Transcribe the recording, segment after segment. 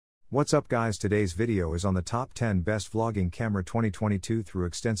What's up guys, today's video is on the top 10 best vlogging camera 2022. Through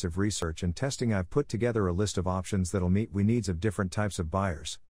extensive research and testing I've put together a list of options that'll meet the needs of different types of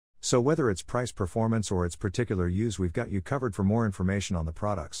buyers. So whether it's price performance or its particular use, we've got you covered. For more information on the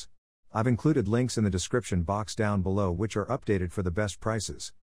products, I've included links in the description box down below which are updated for the best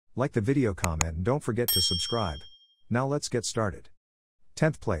prices. Like the video, comment, and don't forget to subscribe. Now let's get started.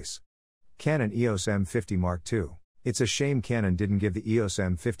 10th place. Canon EOS M50 Mark II. It's a shame Canon didn't give the EOS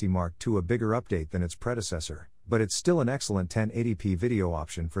M50 Mark II a bigger update than its predecessor, but it's still an excellent 1080p video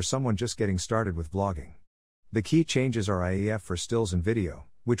option for someone just getting started with vlogging. The key changes are IEF for stills and video,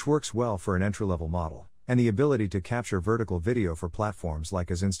 which works well for an entry-level model, and the ability to capture vertical video for platforms like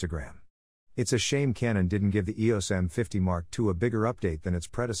as Instagram. It's a shame Canon didn't give the EOS M50 Mark II a bigger update than its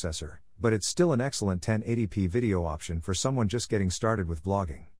predecessor, but it's still an excellent 1080p video option for someone just getting started with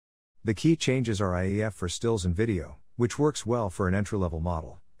vlogging. The key changes are IEF for stills and video, which works well for an entry-level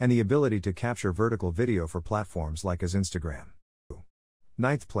model, and the ability to capture vertical video for platforms like as Instagram.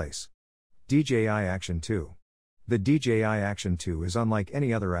 9th place. DJI Action 2. The DJI Action 2 is unlike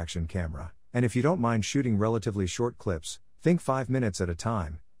any other action camera, and if you don't mind shooting relatively short clips, think 5 minutes at a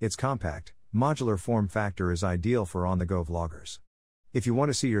time, its compact, modular form factor is ideal for on-the-go vloggers. If you want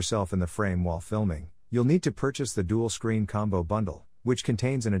to see yourself in the frame while filming, you'll need to purchase the dual screen combo bundle, which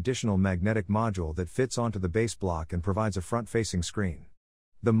contains an additional magnetic module that fits onto the base block and provides a front-facing screen.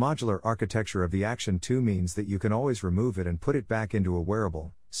 The modular architecture of the Action 2 means that you can always remove it and put it back into a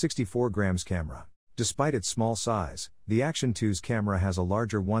wearable, 64 grams camera. Despite its small size, the Action 2's camera has a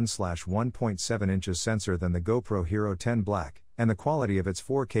larger 1/1.7 inches sensor than the GoPro Hero 10 Black, and the quality of its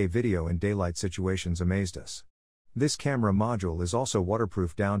 4K video in daylight situations amazed us. This camera module is also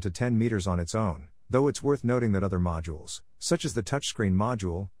waterproof down to 10 meters on its own, though it's worth noting that other modules, such as the touchscreen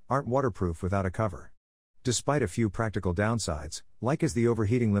module, aren't waterproof without a cover. Despite a few practical downsides, like as the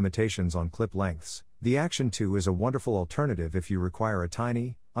overheating limitations on clip lengths, the Action 2 is a wonderful alternative if you require a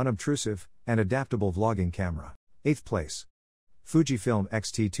tiny, unobtrusive, and adaptable vlogging camera. 8th place. Fujifilm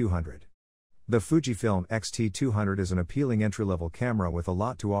X-T200. The Fujifilm X-T200 is an appealing entry-level camera with a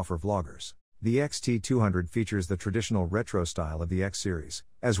lot to offer vloggers. The X-T200 features the traditional retro style of the X series,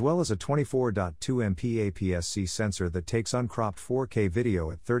 as well as a 24.2MP APS-C sensor that takes uncropped 4K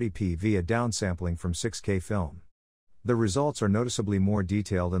video at 30p via downsampling from 6K film. The results are noticeably more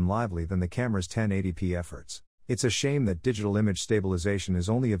detailed and lively than the camera's 1080p efforts. It's a shame that digital image stabilization is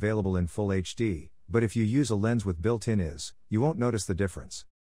only available in Full HD, but if you use a lens with built-in IS, you won't notice the difference.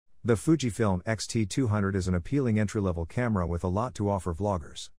 The Fujifilm X-T200 is an appealing entry-level camera with a lot to offer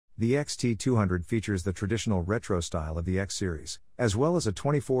vloggers. The X-T200 features the traditional retro style of the X series, as well as a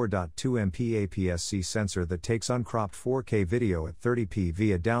 24.2MP APS-C sensor that takes uncropped 4K video at 30p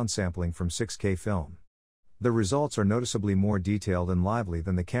via downsampling from 6K film. The results are noticeably more detailed and lively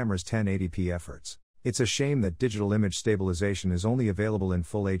than the camera's 1080p efforts. It's a shame that digital image stabilization is only available in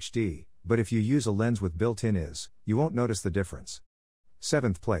Full HD, but if you use a lens with built-in IS, you won't notice the difference.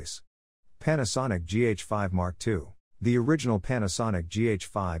 7th place. Panasonic GH5 Mark II. The original Panasonic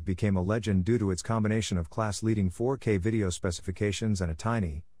GH5 became a legend due to its combination of class-leading 4K video specifications and a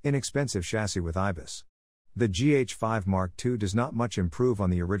tiny, inexpensive chassis with IBIS. The GH5 Mark II does not much improve on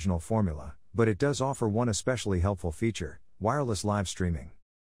the original formula, but it does offer one especially helpful feature: wireless live streaming.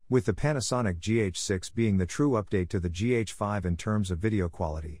 With the Panasonic GH6 being the true update to the GH5 in terms of video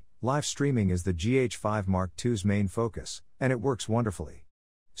quality, live streaming is the GH5 Mark II's main focus, and it works wonderfully.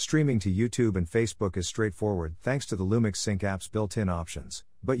 Streaming to YouTube and Facebook is straightforward thanks to the Lumix Sync app's built-in options,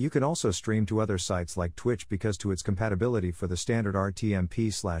 but you can also stream to other sites like Twitch because to its compatibility for the standard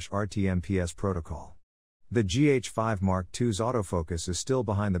RTMP/RTMPS protocol. The GH5 Mark II's autofocus is still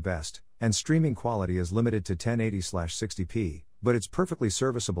behind the best, and streaming quality is limited to 1080/60p, but it's perfectly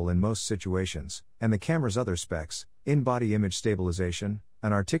serviceable in most situations, and the camera's other specs, in-body image stabilization,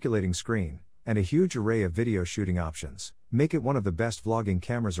 an articulating screen, and a huge array of video shooting options, make it one of the best vlogging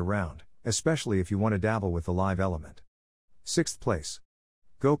cameras around, especially if you want to dabble with the live element. 6th place.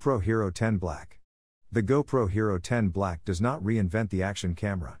 GoPro Hero 10 Black. The GoPro Hero 10 Black does not reinvent the action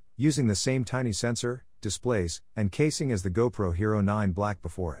camera, using the same tiny sensor, displays, and casing as the GoPro Hero 9 Black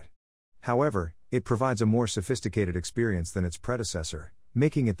before it. However, it provides a more sophisticated experience than its predecessor,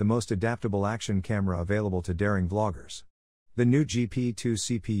 making it the most adaptable action camera available to daring vloggers. The new GP2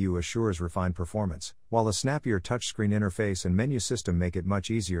 CPU assures refined performance, while a snappier touchscreen interface and menu system make it much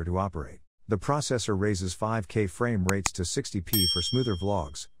easier to operate. The processor raises 5K frame rates to 60p for smoother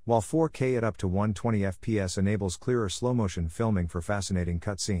vlogs, while 4K at up to 120 FPS enables clearer slow-motion filming for fascinating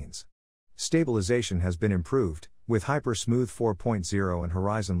cutscenes. Stabilization has been improved, with Hyper Smooth 4.0 and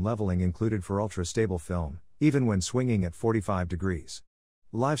horizon leveling included for ultra-stable film, even when swinging at 45 degrees.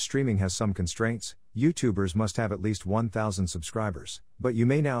 Live streaming has some constraints. YouTubers must have at least 1,000 subscribers, but you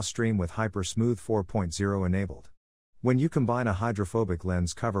may now stream with Hyper Smooth 4.0 enabled. When you combine a hydrophobic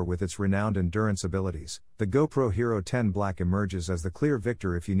lens cover with its renowned endurance abilities, the GoPro Hero 10 Black emerges as the clear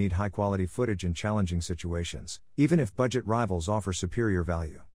victor if you need high-quality footage in challenging situations, even if budget rivals offer superior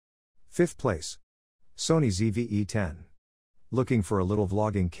value. 5th place. Sony ZV-E10. Looking for a little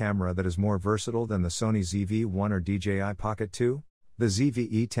vlogging camera that is more versatile than the Sony ZV-1 or DJI Pocket 2? The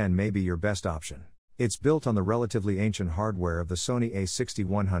ZV-E10 may be your best option. It's built on the relatively ancient hardware of the Sony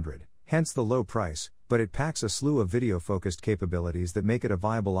a6100, hence the low price, but it packs a slew of video-focused capabilities that make it a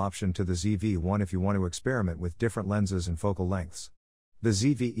viable option to the ZV-1 if you want to experiment with different lenses and focal lengths. The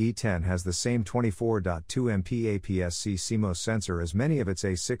ZV-E10 has the same 24.2MP APS-C CMOS sensor as many of its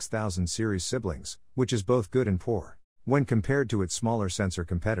A6000 series siblings, which is both good and poor. When compared to its smaller sensor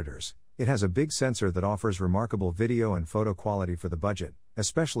competitors, it has a big sensor that offers remarkable video and photo quality for the budget,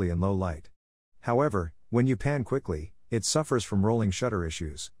 especially in low light. However, when you pan quickly, it suffers from rolling shutter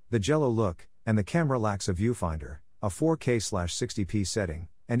issues, the jello look, and the camera lacks a viewfinder, a 4K/60p setting,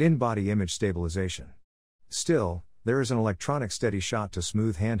 and in-body image stabilization. Still, there is an electronic steady shot to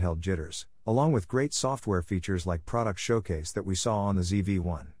smooth handheld jitters, along with great software features like Product Showcase that we saw on the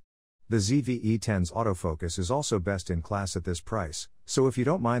ZV-1. The ZV-E10's autofocus is also best in class at this price, so if you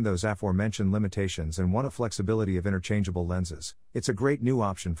don't mind those aforementioned limitations and want a flexibility of interchangeable lenses, it's a great new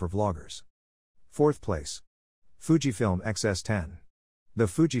option for vloggers. 4th place. Fujifilm X-S10. The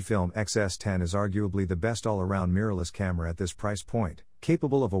Fujifilm X-S10 is arguably the best all-around mirrorless camera at this price point,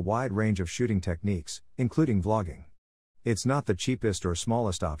 capable of a wide range of shooting techniques, including vlogging. It's not the cheapest or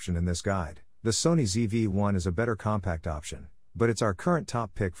smallest option in this guide. The Sony ZV-1 is a better compact option, but it's our current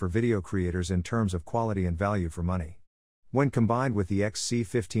top pick for video creators in terms of quality and value for money. When combined with the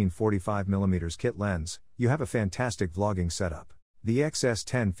XC15 45mm kit lens, you have a fantastic vlogging setup. The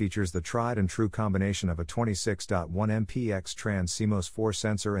X-S10 features the tried and true combination of a 26.1MP X-Trans CMOS 4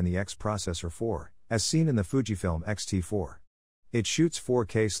 sensor and the X processor 4, as seen in the Fujifilm X-T4. It shoots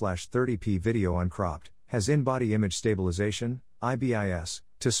 4K/30p video uncropped, has in-body image stabilization, IBIS,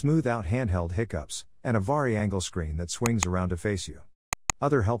 to smooth out handheld hiccups, and a vari-angle screen that swings around to face you.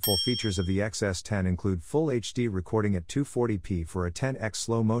 Other helpful features of the X-S10 include full HD recording at 240p for a 10x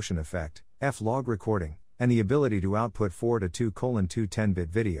slow motion effect, F-Log recording, and the ability to output 4:2:2 10-bit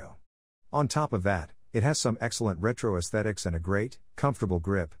video. On top of that, it has some excellent retro aesthetics and a great, comfortable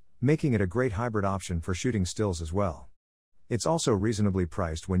grip, making it a great hybrid option for shooting stills as well. It's also reasonably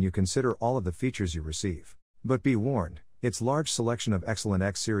priced when you consider all of the features you receive. But be warned, its large selection of excellent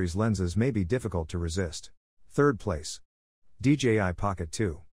X-series lenses may be difficult to resist. 3rd place. DJI Pocket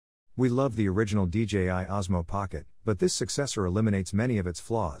 2. We love the original DJI Osmo Pocket, but this successor eliminates many of its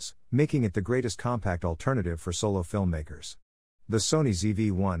flaws, making it the greatest compact alternative for solo filmmakers. The Sony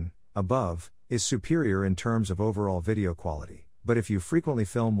ZV-1, above, is superior in terms of overall video quality, but if you frequently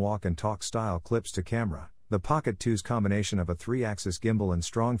film walk and talk style clips to camera, the Pocket 2's combination of a 3-axis gimbal and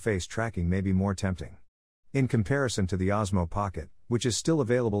strong face tracking may be more tempting. In comparison to the Osmo Pocket, which is still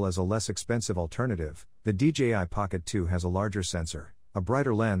available as a less expensive alternative, the DJI Pocket 2 has a larger sensor, a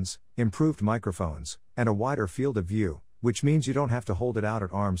brighter lens, improved microphones, and a wider field of view, which means you don't have to hold it out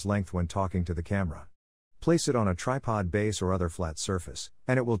at arm's length when talking to the camera. Place it on a tripod base or other flat surface,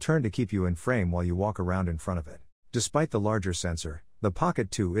 and it will turn to keep you in frame while you walk around in front of it. Despite the larger sensor, the Pocket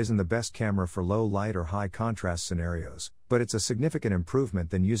 2 isn't the best camera for low light or high contrast scenarios, but it's a significant improvement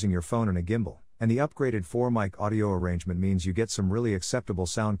than using your phone and a gimbal, and the upgraded 4-mic audio arrangement means you get some really acceptable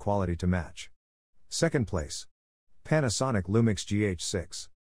sound quality to match. 2nd place. Panasonic Lumix GH6.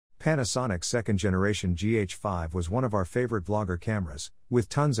 Panasonic's 2nd generation GH5 was one of our favorite vlogger cameras, with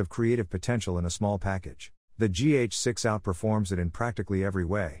tons of creative potential in a small package. The GH6 outperforms it in practically every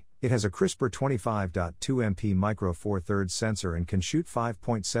way. It has a crisper 25.2MP micro four thirds sensor and can shoot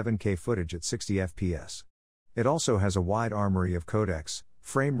 5.7K footage at 60 fps. It also has a wide armory of codecs,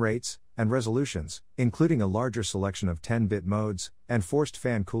 frame rates, and resolutions, including a larger selection of 10-bit modes, and forced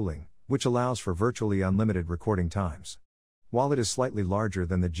fan cooling, which allows for virtually unlimited recording times. While it is slightly larger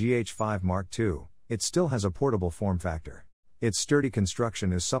than the GH5 Mark II, it still has a portable form factor. Its sturdy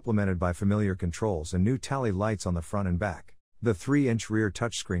construction is supplemented by familiar controls and new tally lights on the front and back. The 3-inch rear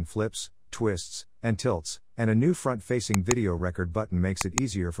touchscreen flips, twists, and tilts, and a new front-facing video record button makes it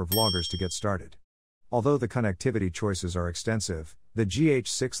easier for vloggers to get started. Although the connectivity choices are extensive, the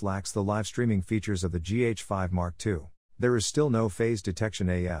GH6 lacks the live streaming features of the GH5 Mark II. There is still no phase detection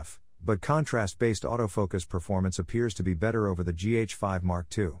AF, but contrast-based autofocus performance appears to be better over the GH5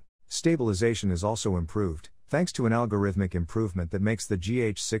 Mark II. Stabilization is also improved, thanks to an algorithmic improvement that makes the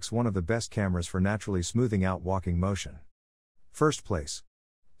GH6 one of the best cameras for naturally smoothing out walking motion. 1st place.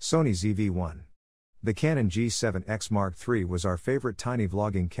 Sony ZV-1. The Canon G7X Mark III was our favorite tiny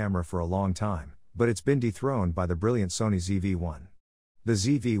vlogging camera for a long time, but it's been dethroned by the brilliant Sony ZV-1. The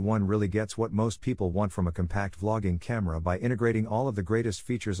ZV-1 really gets what most people want from a compact vlogging camera by integrating all of the greatest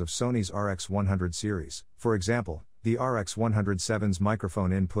features of Sony's RX100 series, for example, the RX107's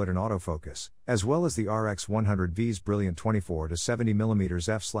microphone input and autofocus, as well as the RX100V's brilliant 24-70mm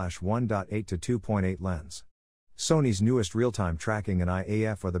f/1.8 to 2.8 lens. Sony's newest real-time tracking and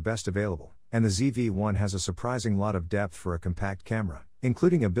IAF are the best available, and the ZV-1 has a surprising lot of depth for a compact camera,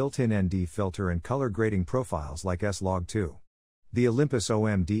 including a built-in ND filter and color grading profiles like S-Log2. The Olympus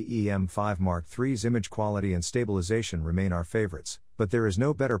OMD-EM5 Mark III's image quality and stabilization remain our favorites, but there is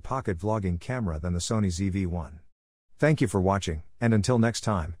no better pocket vlogging camera than the Sony ZV-1. Thank you for watching, and until next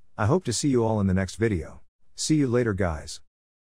time, I hope to see you all in the next video. See you later guys.